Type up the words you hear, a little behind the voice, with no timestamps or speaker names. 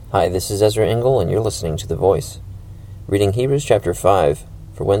Hi, this is Ezra Engel, and you're listening to The Voice. Reading Hebrews chapter 5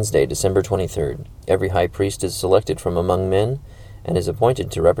 for Wednesday, December 23rd. Every high priest is selected from among men and is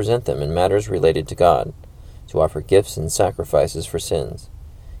appointed to represent them in matters related to God, to offer gifts and sacrifices for sins.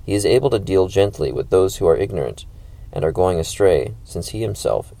 He is able to deal gently with those who are ignorant and are going astray, since he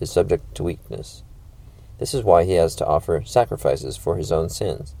himself is subject to weakness. This is why he has to offer sacrifices for his own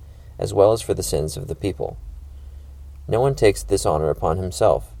sins, as well as for the sins of the people. No one takes this honor upon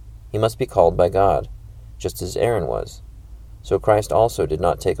himself. He must be called by God, just as Aaron was. So Christ also did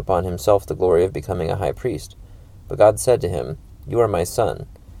not take upon himself the glory of becoming a high priest, but God said to him, "You are my son.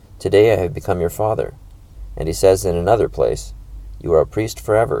 Today I have become your father." And he says in another place, "You are a priest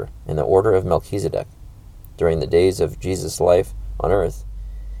forever, in the order of Melchizedek." During the days of Jesus' life on earth,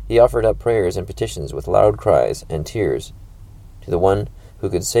 he offered up prayers and petitions with loud cries and tears to the one who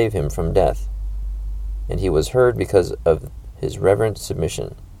could save him from death. And he was heard because of his reverent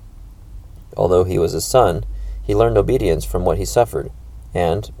submission. Although he was a son, he learned obedience from what he suffered,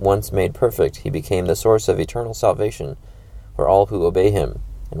 and, once made perfect, he became the source of eternal salvation for all who obey him,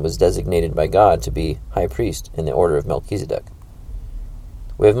 and was designated by God to be high priest in the order of Melchizedek.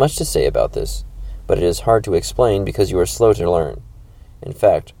 We have much to say about this, but it is hard to explain because you are slow to learn. In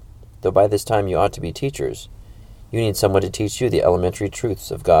fact, though by this time you ought to be teachers, you need someone to teach you the elementary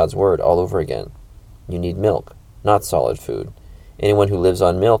truths of God's Word all over again. You need milk, not solid food. Anyone who lives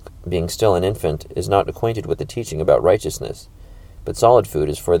on milk, being still an infant, is not acquainted with the teaching about righteousness, but solid food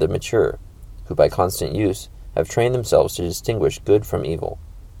is for the mature, who by constant use have trained themselves to distinguish good from evil.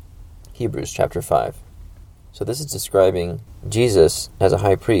 Hebrews chapter 5. So this is describing Jesus as a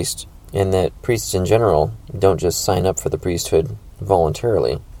high priest, and that priests in general don't just sign up for the priesthood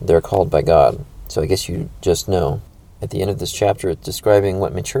voluntarily. They're called by God. So I guess you just know. At the end of this chapter, it's describing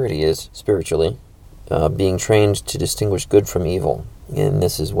what maturity is spiritually, being trained to distinguish good from evil. And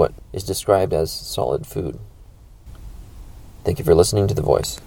this is what is described as solid food. Thank you for listening to The Voice.